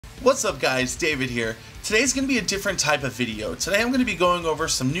What's up guys, David here. Today's going to be a different type of video. Today I'm going to be going over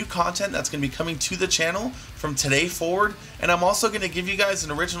some new content that's going to be coming to the channel from today forward, and I'm also going to give you guys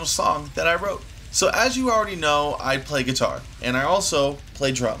an original song that I wrote. So as you already know, I play guitar, and I also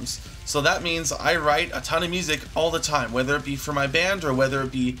play drums. So that means I write a ton of music all the time, whether it be for my band or whether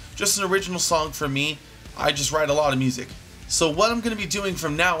it be just an original song for me. I just write a lot of music. So what I'm going to be doing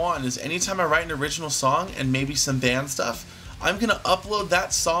from now on is anytime I write an original song and maybe some band stuff, I'm going to upload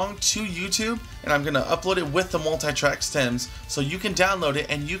that song to YouTube, and I'm going to upload it with the Multitrack Stems so you can download it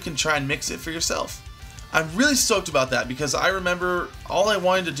and you can try and mix it for yourself. I'm really stoked about that because I remember all I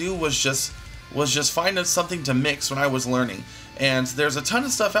wanted to do was just find something to mix when I was learning. And there's a ton of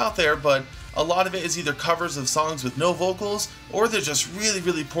stuff out there, but a lot of it is either covers of songs with no vocals or they're just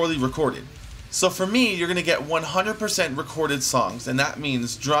really poorly recorded. So for me, you're going to get 100% recorded songs, and that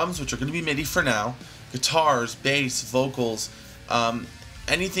means drums, which are going to be MIDI for now, guitars, bass, vocals,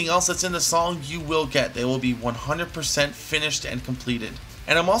 anything else that's in the song you will get. They will be 100% finished and completed.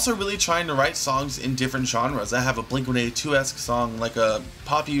 And I'm also really trying to write songs in different genres. I have a Blink-182-esque song, like a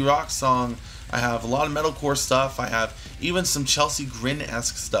poppy rock song. I have a lot of metalcore stuff. I have even some Chelsea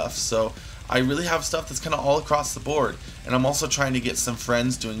Grin-esque stuff. So I really have stuff that's kind of all across the board. And I'm also trying to get some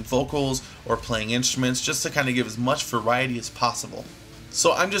friends doing vocals or playing instruments just to kind of give as much variety as possible.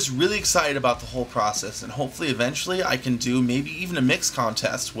 So I'm just really excited about the whole process, and hopefully eventually I can do maybe even a mix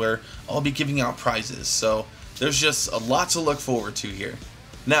contest where I'll be giving out prizes. So there's just a lot to look forward to here.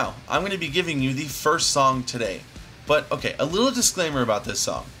 Now, I'm going to be giving you the first song today. But okay, a little disclaimer about this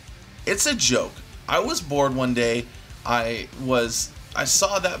song. It's a joke. I was bored one day. I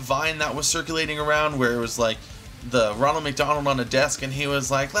saw that Vine that was circulating around where it was like the Ronald McDonald on a desk and he was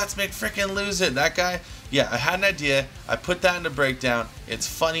like, "Let's make frickin' lose it." That guy. Yeah, I had an idea. I put that in a breakdown. It's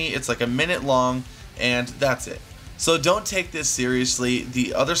funny. It's like a minute long, and that's it. So don't take this seriously.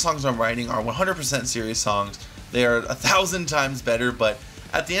 The other songs I'm writing are 100% serious songs. They are 1,000 times better, but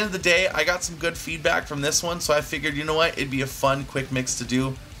at the end of the day, I got some good feedback from this one, so I figured, you know what, it'd be a fun, quick mix to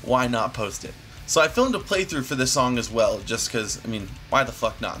do. Why not post it? So I filmed a playthrough for this song as well, just because, I mean, why the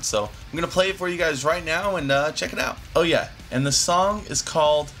fuck not? So I'm going to play it for you guys right now and check it out. Oh yeah, and the song is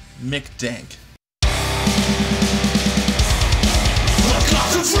called McDank.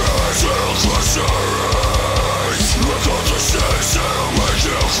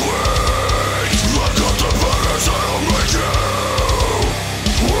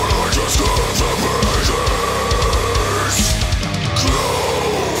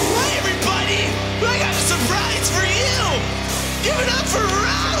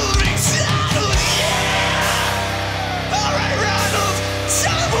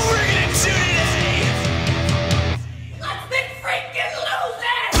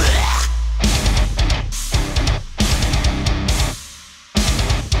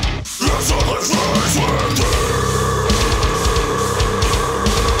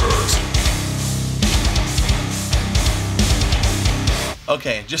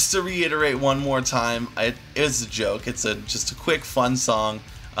 Okay, just to reiterate one more time, it is a joke. It's just a quick, fun song.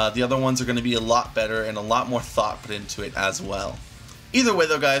 The other ones are going to be a lot better and a lot more thought put into it as well. Either way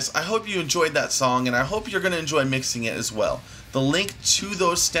though guys, I hope you enjoyed that song, and I hope you're going to enjoy mixing it as well. The link to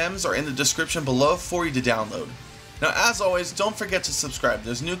those stems are in the description below for you to download. Now as always, don't forget to subscribe.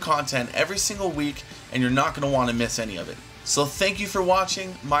 There's new content every single week and you're not going to want to miss any of it. So thank you for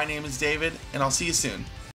watching. My name is David, and I'll see you soon.